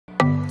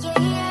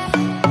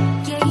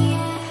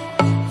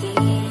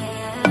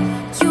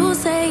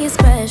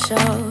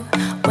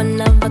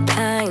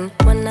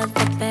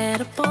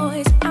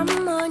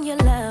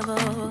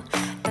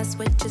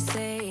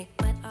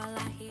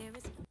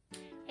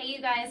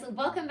guys,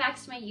 welcome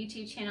back to my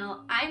YouTube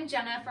channel. I'm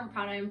Jenna from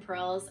Prada and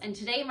Pearls, and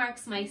today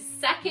marks my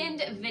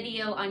second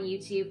video on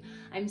YouTube.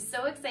 I'm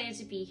so excited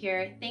to be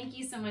here. Thank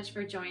you so much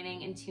for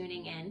joining and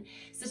tuning in.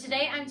 So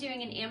today I'm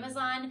doing an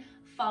Amazon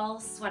fall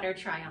sweater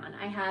try on.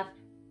 I have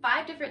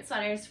 5 different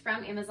sweaters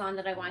from Amazon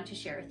that I wanted to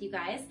share with you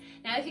guys.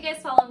 Now, if you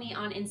guys follow me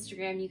on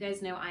Instagram, you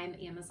guys know I'm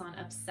Amazon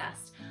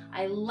obsessed.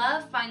 I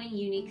love finding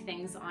unique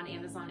things on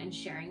Amazon and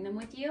sharing them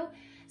with you.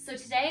 So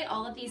today,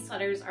 all of these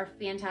sweaters are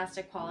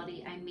fantastic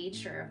quality. I made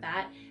sure of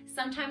that.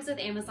 Sometimes with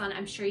Amazon,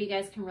 I'm sure you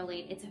guys can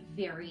relate, it's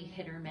very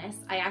hit or miss.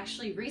 I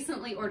actually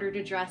recently ordered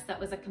a dress that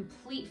was a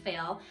complete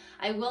fail.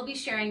 I will be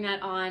sharing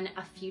that on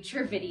a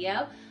future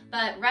video,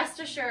 but rest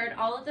assured,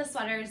 all of the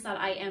sweaters that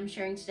I am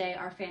sharing today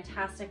are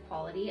fantastic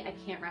quality. I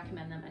can't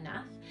recommend them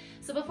enough.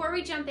 So before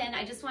we jump in,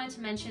 I just wanted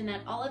to mention that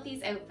all of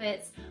these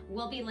outfits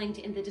will be linked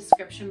in the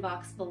description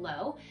box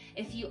below.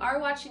 If you are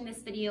watching this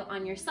video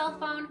on your cell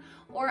phone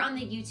or on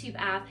the YouTube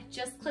app,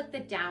 just click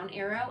the down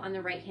arrow on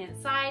the right-hand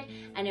side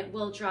and it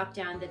will drop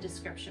down the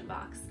description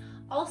box.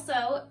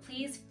 Also,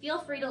 please feel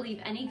free to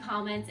leave any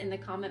comments in the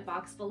comment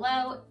box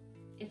below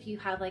if you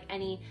have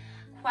any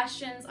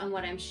questions on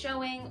what I'm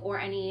showing or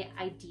any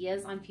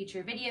ideas on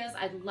future videos.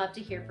 I'd love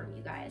to hear from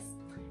you guys.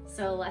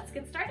 So let's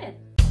get started.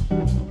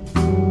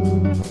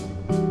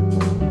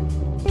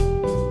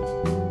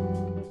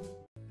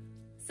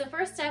 So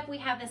first up, we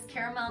have this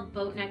caramel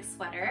boat neck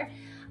sweater.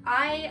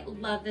 I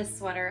love this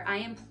sweater. I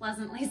am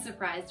pleasantly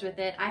surprised with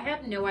it. I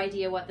had no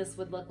idea what this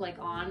would look like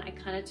on. I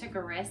kind of took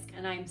a risk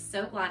and I'm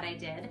so glad I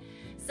did.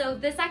 So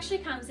this actually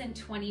comes in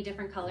 20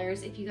 different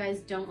colors. If you guys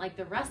don't like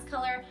the rust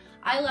color,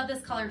 I love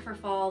this color for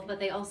fall, but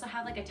they also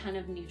have a ton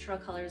of neutral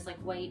colors like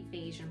white,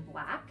 beige, and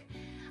black.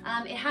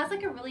 It has a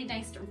really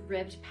nice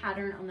ribbed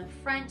pattern on the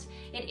front.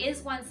 It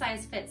is one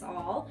size fits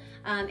all.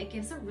 It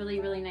gives a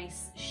really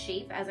nice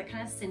shape as it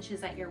kind of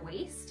cinches at your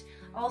waist.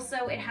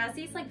 Also, it has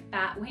these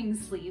bat wing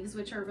sleeves,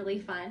 which are really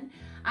fun.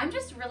 I'm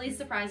just really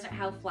surprised at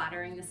how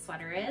flattering this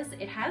sweater is.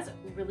 It has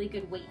really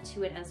good weight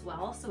to it as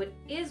well, so it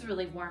is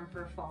really warm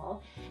for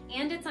fall,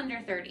 and it's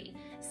under 30.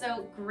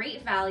 So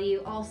great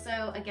value.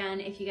 Also, again,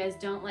 if you guys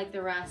don't like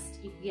the rust,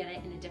 you can get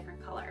it in a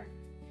different color.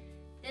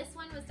 This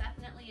one was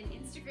definitely an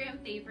Instagram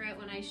favorite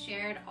when I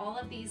shared all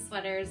of these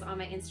sweaters on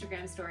my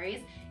Instagram stories.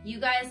 You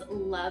guys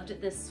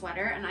loved this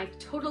sweater and I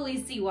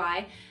totally see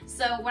why.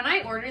 So when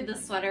I ordered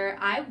this sweater,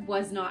 I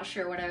was not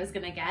sure what I was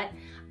gonna get.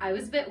 I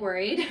was a bit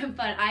worried,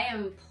 but I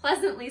am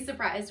pleasantly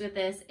surprised with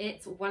this.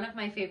 It's one of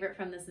my favorite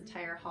from this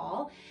entire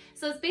haul.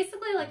 So it's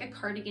basically like a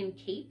cardigan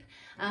cape.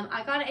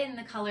 I got it in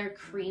the color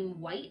cream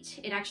white.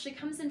 It actually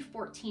comes in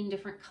 14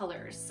 different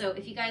colors. So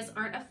if you guys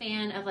aren't a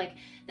fan of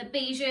the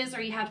beiges or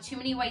you have too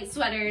many white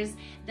sweaters,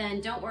 then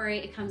don't worry,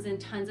 it comes in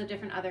tons of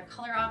different other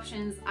color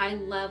options. I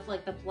love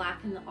the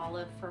black and the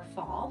olive for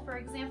fall, for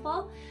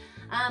example.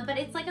 But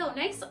it's a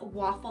nice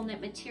waffle knit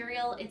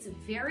material. It's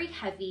very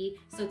heavy,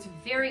 so it's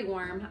very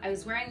warm. I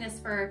was wearing this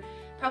for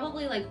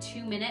probably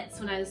 2 minutes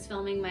when I was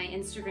filming my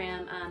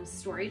Instagram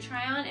story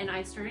try on, and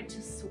I started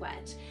to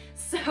sweat.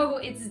 So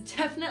it's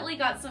definitely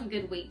got some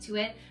good weight to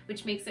it,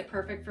 which makes it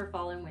perfect for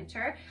fall and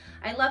winter.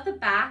 I love the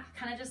back,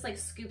 kind of just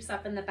scoops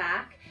up in the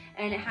back,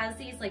 and it has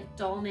these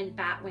dolman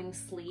batwing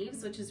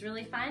sleeves, which is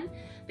really fun.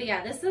 But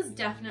yeah, this is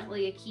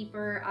definitely a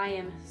keeper. I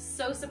am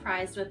so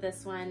surprised with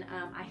this one.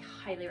 I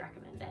highly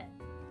recommend it.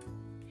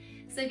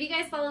 So if you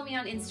guys follow me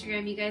on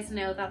Instagram, you guys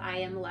know that I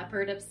am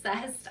leopard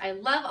obsessed. I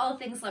love all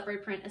things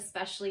leopard print,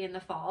 especially in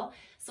the fall.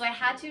 So I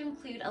had to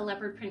include a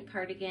leopard print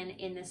cardigan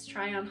in this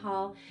try on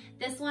haul.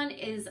 This one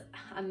is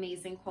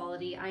amazing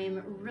quality. I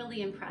am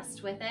really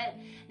impressed with it.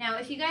 Now,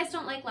 if you guys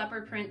don't like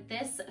leopard print,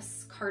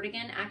 this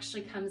cardigan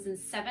actually comes in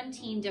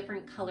 17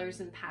 different colors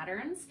and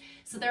patterns.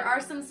 So there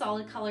are some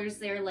solid colors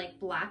there like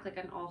black, like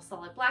an all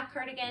solid black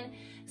cardigan.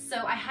 So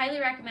I highly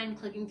recommend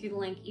clicking through the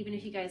link, even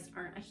if you guys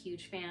aren't a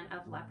huge fan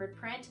of leopard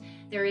print.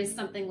 There is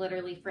something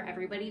literally for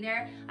everybody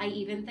there. I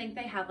even think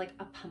they have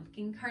a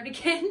pumpkin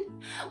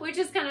cardigan, which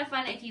is kind of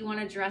fun if you want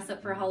to dress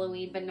up for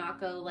Halloween but not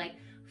go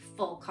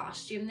full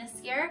costume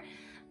this year.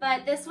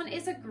 But this one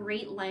is a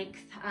great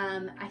length.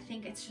 I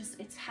think it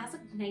has a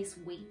nice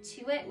weight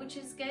to it, which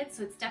is good.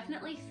 So it's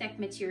definitely thick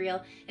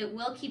material. It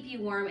will keep you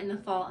warm in the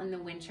fall and the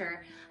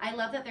winter. I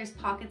love that there's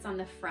pockets on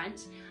the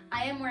front.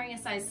 I am wearing a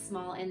size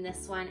small in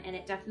this one, and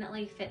it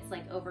definitely fits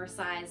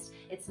oversized.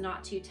 It's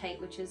not too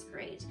tight, which is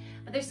great.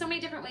 But there's so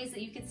many different ways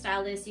that you could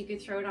style this. You could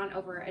throw it on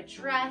over a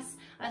dress,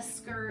 a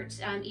skirt,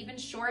 even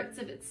shorts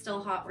if it's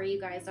still hot where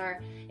you guys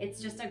are.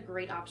 It's just a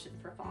great option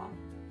for fall.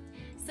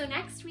 So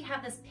next we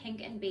have this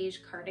pink and beige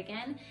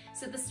cardigan.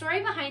 So the story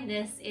behind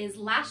this is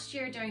last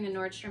year during the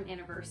Nordstrom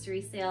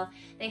anniversary sale,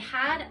 they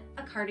had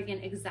a cardigan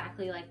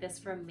exactly like this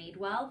from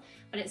Madewell,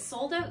 but it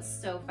sold out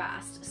so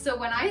fast. So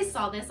when I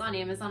saw this on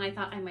Amazon, I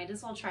thought I might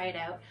as well try it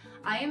out.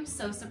 I am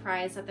so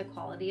surprised at the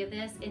quality of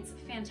this. It's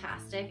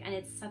fantastic and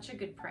it's such a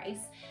good price.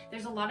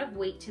 There's a lot of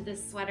weight to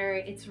this sweater.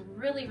 It's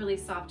really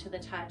soft to the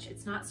touch.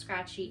 It's not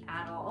scratchy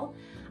at all.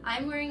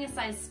 I'm wearing a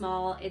size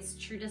small. It's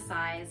true to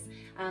size.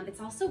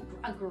 It's also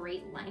a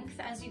great length,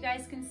 as you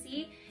guys can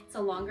see. It's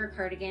a longer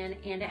cardigan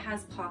and it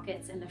has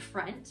pockets in the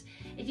front.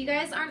 If you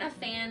guys aren't a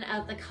fan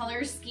of the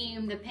color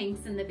scheme, the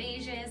pinks and the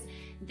beiges,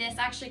 this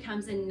actually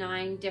comes in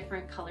 9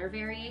 different color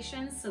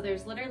variations, so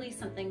there's literally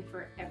something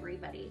for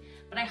everybody.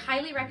 But I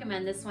highly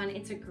recommend this one.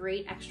 It's a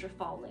great extra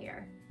fall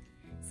layer.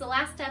 So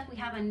last up, we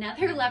have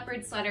another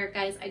leopard sweater.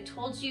 Guys, I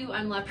told you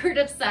I'm leopard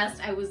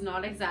obsessed. I was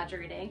not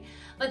exaggerating.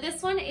 But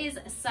this one is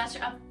such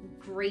a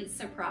great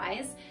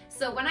surprise.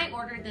 So when I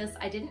ordered this,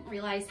 I didn't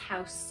realize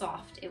how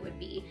soft it would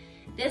be.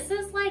 This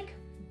is like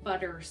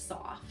butter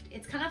soft.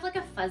 It's kind of like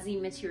a fuzzy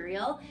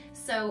material.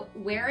 So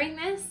wearing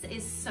this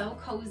is so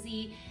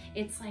cozy.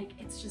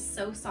 It's just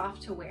so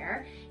soft to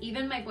wear.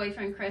 Even my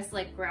boyfriend Chris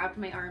like grabbed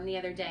my arm the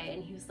other day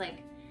and he was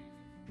like,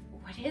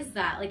 what is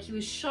that? Like, he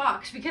was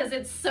shocked because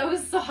it's so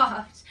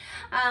soft.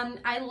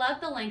 I love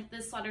the length of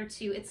this sweater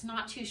too. It's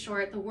not too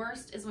short. The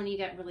worst is when you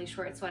get really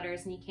short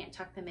sweaters and you can't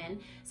tuck them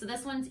in. So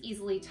this one's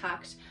easily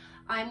tucked.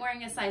 I'm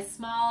wearing a size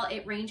small.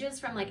 It ranges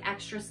from like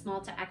extra small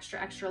to extra,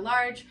 extra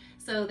large.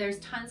 So there's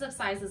tons of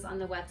sizes on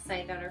the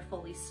website that are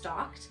fully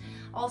stocked.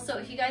 Also,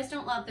 if you guys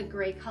don't love the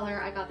gray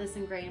color, I got this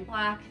in gray and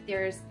black.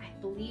 There's, I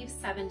believe,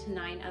 7 to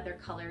 9 other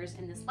colors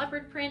in this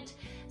leopard print.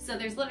 So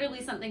there's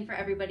literally something for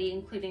everybody,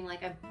 including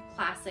like a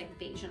classic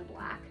beige and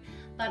black.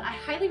 But I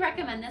highly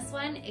recommend this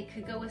one. It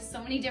could go with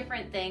so many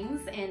different things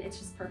and it's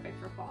just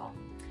perfect for fall.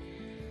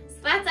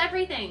 So that's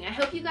everything. I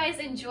hope you guys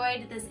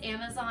enjoyed this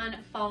Amazon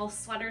fall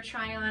sweater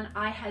try on.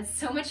 I had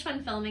so much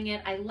fun filming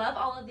it. I love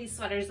all of these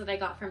sweaters that I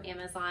got from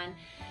Amazon.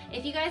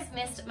 If you guys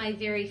missed my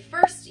very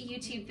first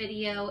YouTube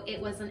video,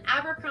 it was an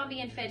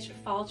Abercrombie & Fitch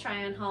fall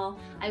try on haul.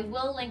 I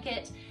will link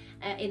it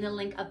in the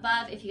link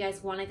above if you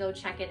guys want to go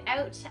check it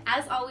out.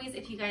 As always,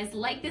 if you guys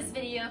like this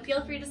video,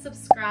 feel free to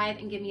subscribe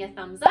and give me a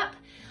thumbs up.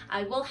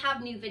 I will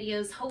have new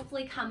videos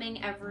hopefully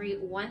coming every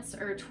once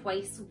or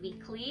twice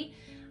weekly.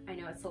 I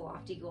know it's a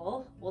lofty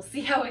goal. We'll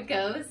see how it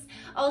goes.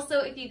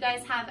 Also, if you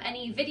guys have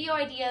any video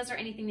ideas or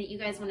anything that you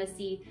guys want to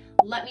see,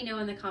 let me know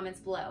in the comments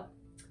below.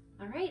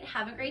 All right,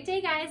 have a great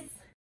day, guys.